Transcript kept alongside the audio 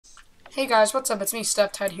Hey guys, what's up? It's me,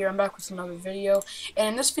 Steptide here. I'm back with another video, and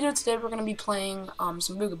in this video today we're gonna be playing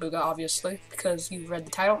some Booga Booga, obviously, because you read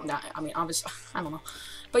the title. Nah, I mean, obviously, I don't know.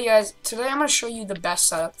 But yeah, guys, today I'm gonna show you the best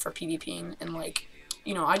setup for PvPing, and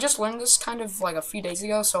I just learned this kind of like a few days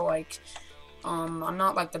ago, so I'm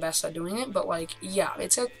not like the best at doing it, but yeah,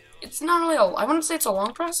 it's not really I wouldn't say it's a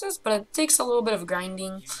long process, but it takes a little bit of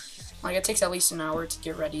grinding. Like it takes at least an hour to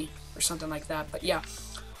get ready or something like that. But yeah.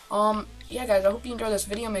 Yeah guys, I hope you enjoyed this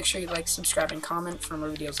video. Make sure you like, subscribe, and comment for more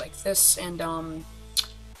videos like this, and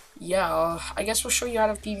yeah, I guess we'll show you how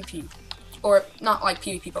to PvP. Or, not like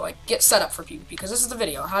PvP, but like, get set up for PvP, because this is the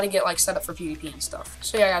video, how to get like set up for PvP and stuff.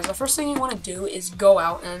 So yeah guys, the first thing you want to do is go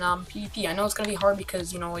out and PvP. I know it's gonna be hard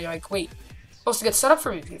because, you're like, wait, I'm supposed to get set up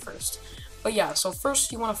for PvP first. But yeah, so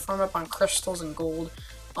first you want to farm up on crystals and gold.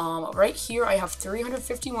 Right here I have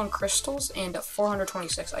 351 crystals and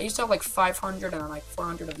 426. I used to have like 500 and like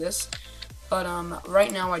 400 of this, but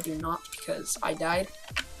right now I do not because I died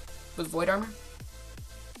with void armor.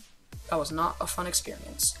 That was not a fun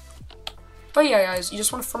experience. But yeah guys, you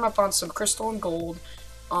just want to farm up on some crystal and gold,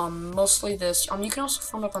 mostly this. You can also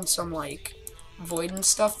farm up on some like void and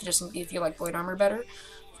stuff, just if you like void armor better.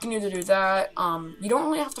 You can either do that. You don't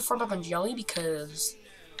really have to farm up on jelly because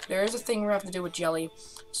there is a thing we have to do with jelly.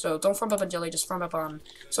 So don't farm up on jelly, just farm up on...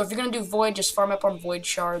 So if you're going to do void, just farm up on void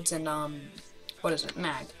shards and, what is it?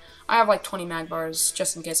 Mag. I have like 20 mag bars,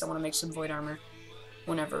 just in case I want to make some void armor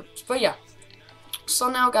whenever. But yeah. So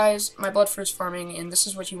now guys, my blood fruit's farming, and this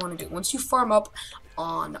is what you want to do. Once you farm up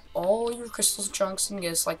on all your crystals, chunks, and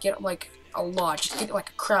gifts, like get like a lot, just get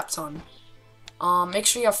like a crap ton. Make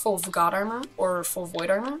sure you have full god armor or full void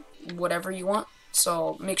armor, whatever you want.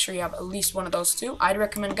 So make sure you have at least one of those two. I'd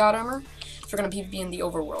recommend God Armor if you're going to PvP in the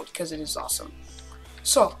overworld because it is awesome.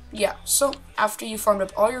 So, yeah. So, after you farmed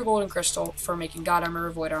up all your gold and crystal for making God Armor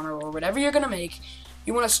or Void Armor or whatever you're going to make,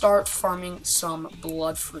 you want to start farming some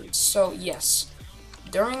blood fruits. So, yes.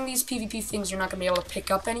 During these PvP things, you're not going to be able to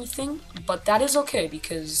pick up anything, but that is okay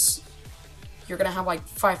because you're going to have like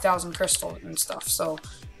 5,000 crystal and stuff. So,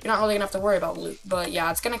 you're not really going to have to worry about loot. But yeah,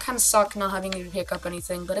 it's going to kind of suck not having to pick up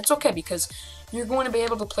anything. But it's okay because you're going to be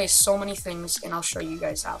able to place so many things. And I'll show you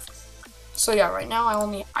guys how. So yeah, right now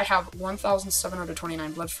I have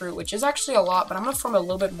 1,729 blood fruit. Which is actually a lot. But I'm going to farm a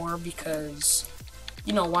little bit more because,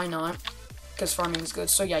 why not? Because farming is good.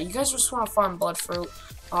 So yeah, you guys just want to farm blood fruit.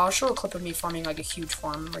 I'll show a clip of me farming like a huge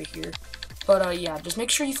farm right here. But yeah, just make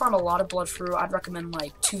sure you farm a lot of blood fruit. I'd recommend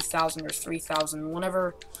like 2,000 or 3,000.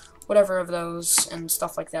 Whatever of those and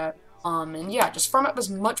stuff like that. And yeah, just farm up as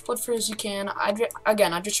much blood fruit as you can.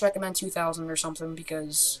 I'd just recommend 2,000 or something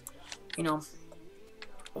because,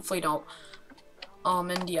 hopefully don't.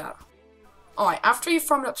 And yeah. Alright, after you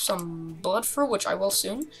farmed up some blood fruit, which I will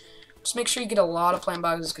soon, just make sure you get a lot of plant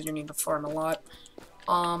boxes because you need to farm a lot.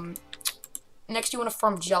 Next you want to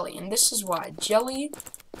farm jelly, and this is why. Jelly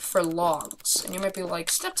for logs. And you might be like,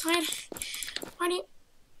 Steptide, why do you...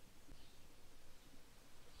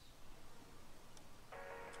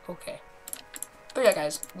 Okay. But yeah,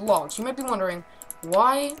 guys, logs. You might be wondering,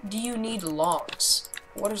 why do you need logs?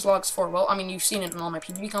 What is logs for? Well, I mean, you've seen it in all my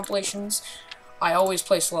PvP compilations. I always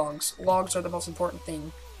place logs. Logs are the most important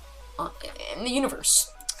thing in the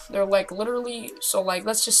universe. They're like literally, so like,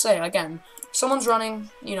 let's just say, again, someone's running,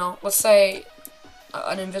 let's say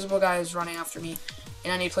an invisible guy is running after me,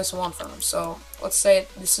 and I need to place a wall in front of him. So, let's say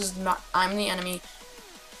I'm the enemy.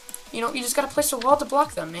 You just gotta place a wall to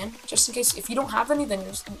block them, man. Just in case, if you don't have any, then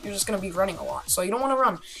you're just gonna be running a lot. So you don't want to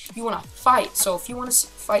run. You want to fight. So if you want to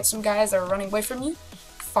fight some guys that are running away from you,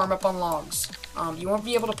 farm up on logs. You won't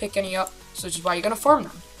be able to pick any up, so which is why you're gonna farm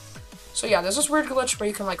them. So yeah, there's this weird glitch where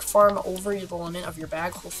you can like farm over the limit of your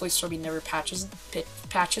bag. Hopefully, Sorby never patches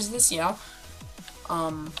this. Yeah.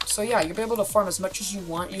 So yeah, you'll be able to farm as much as you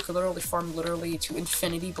want. You could literally farm to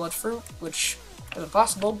infinity blood fruit, which isn't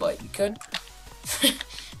possible, but you could.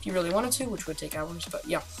 If you really wanted to, which would take hours, but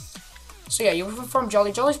yeah. So yeah, you can farm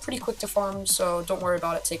jelly. Jelly's pretty quick to farm, so don't worry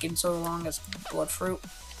about it taking so long as blood fruit.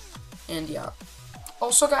 And yeah.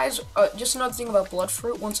 Also guys, just another thing about blood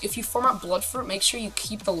fruit, if you farm out blood fruit, make sure you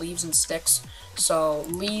keep the leaves and sticks. So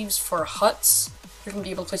leaves for huts, you're gonna be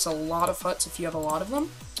able to place a lot of huts if you have a lot of them.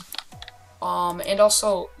 And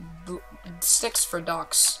also sticks for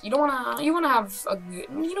docks. You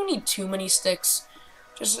don't need too many sticks.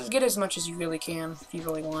 Just get as much as you really can, if you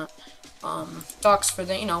really want. Docks for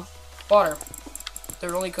the, water.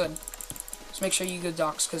 They're really good. Just make sure you get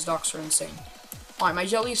docks, because docks are insane. Alright, my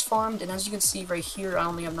jelly is farmed, and as you can see right here, I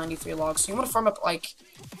only have 93 logs. So you want to farm up, like,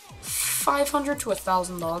 500 to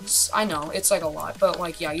 1,000 logs. I know, it's, like, a lot, but,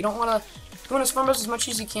 like, yeah, you want to farm up as much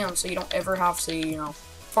as you can, so you don't ever have to,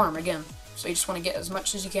 farm again. So you just want to get as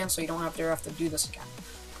much as you can so you don't have to do this again.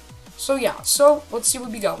 So yeah, so let's see what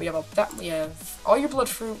we got. We have all your blood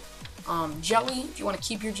fruit, jelly, if you want to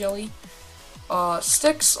keep your jelly,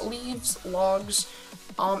 sticks, leaves, logs,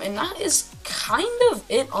 and that is kind of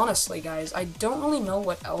it, honestly, guys. I don't really know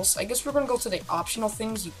what else. I guess we're gonna go to the optional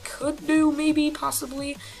things you could do, maybe,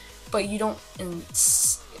 possibly, but you don't,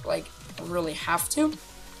 like, really have to.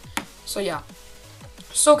 So yeah.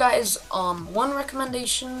 So guys, one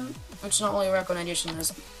recommendation, which is not really a recommendation,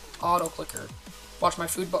 is auto clicker. Watch my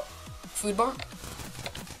food bar.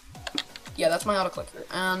 Yeah, that's my auto clicker.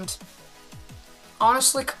 And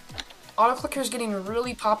honestly, auto clicker is getting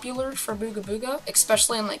really popular for Booga Booga,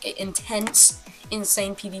 especially in like intense,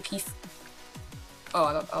 insane PvP.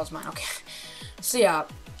 Oh, that was mine. Okay. So yeah,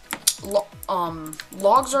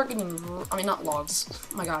 logs are getting. I mean, not logs.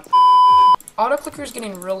 Oh my god. Auto clicker is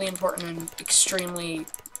getting really important in extremely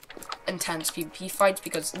intense PvP fights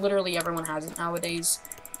because literally everyone has it nowadays.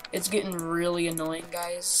 It's getting really annoying,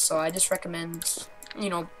 guys. So I just recommend, you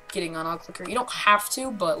know, getting on auto clicker. You don't have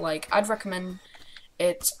to, but like I'd recommend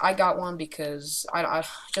it. I got one because I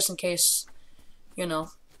just in case, you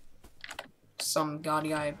know, some god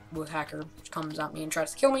guy with hacker comes at me and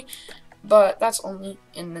tries to kill me. But that's only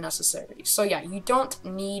in the necessary. So yeah, you don't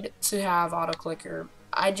need to have auto clicker.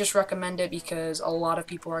 I just recommend it because a lot of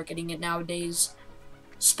people are getting it nowadays,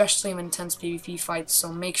 especially in intense PvP fights.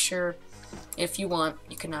 So make sure, if you want,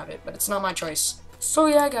 you can have it, but it's not my choice. So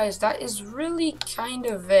yeah, guys, that is really kind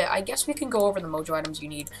of it. I guess we can go over the mojo items you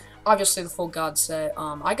need. Obviously, the full god set.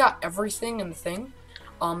 I got everything in the thing.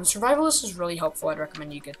 Survivalist is really helpful. I'd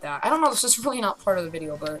recommend you get that. I don't know, this is really not part of the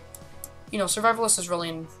video, but you know, Survivalist is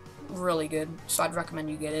really good, so I'd recommend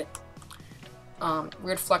you get it.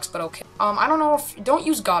 Weird flex, but okay. I don't know if, don't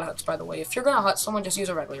use god huts, by the way. If you're gonna hut someone, just use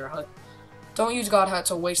a regular hut. Don't use god hut,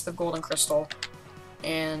 it's a waste of golden crystal.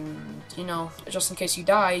 And, you know, just in case you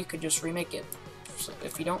die, you could just remake it. So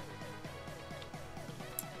if you don't.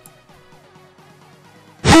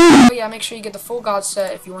 But yeah, make sure you get the full god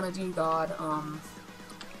set if you want to do god.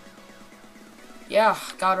 Yeah,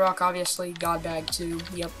 god rock, obviously, god bag too.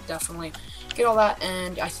 Yep, definitely. Get all that,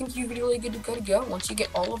 and I think you're really good to go. Once you get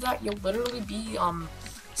all of that, you'll literally be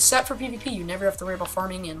set for PvP. You never have to worry about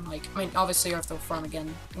farming, and like, I mean, obviously you have to farm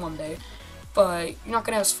again one day, but you're not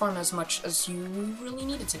gonna have to farm as much as you really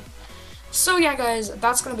needed to. So yeah, guys,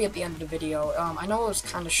 that's gonna be at the end of the video. I know it was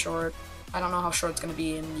kind of short. I don't know how short it's gonna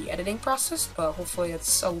be in the editing process, but hopefully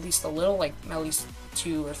it's at least a little, like at least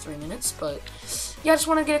 2 or 3 minutes. But yeah, I just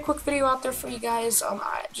want to get a quick video out there for you guys.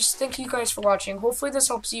 I just thank you guys for watching. Hopefully this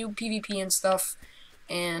helps you PvP and stuff,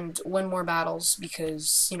 and win more battles,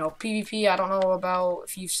 because you know, PvP, I don't know about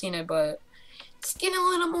if you've seen it, but it's getting a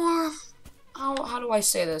little more, how do I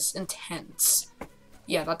say this, intense.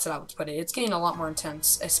 Yeah, that's how I would put it. It's getting a lot more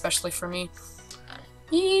intense, especially for me.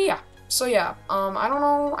 Yeah. So yeah, I don't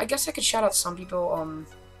know, I guess I could shout out some people.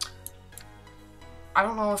 I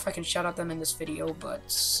don't know if I can shout out them in this video,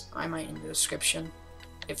 but I might in the description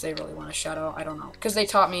if they really want to shout out. I don't know, because they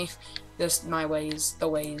taught me the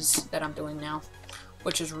ways that I'm doing now,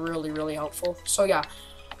 which is really helpful. So yeah,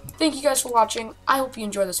 thank you guys for watching. I hope you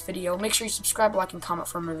enjoyed this video. Make sure you subscribe, like, and comment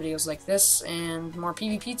for more videos like this and more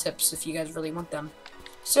PvP tips if you guys really want them.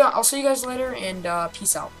 So yeah, I'll see you guys later, and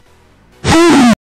peace out.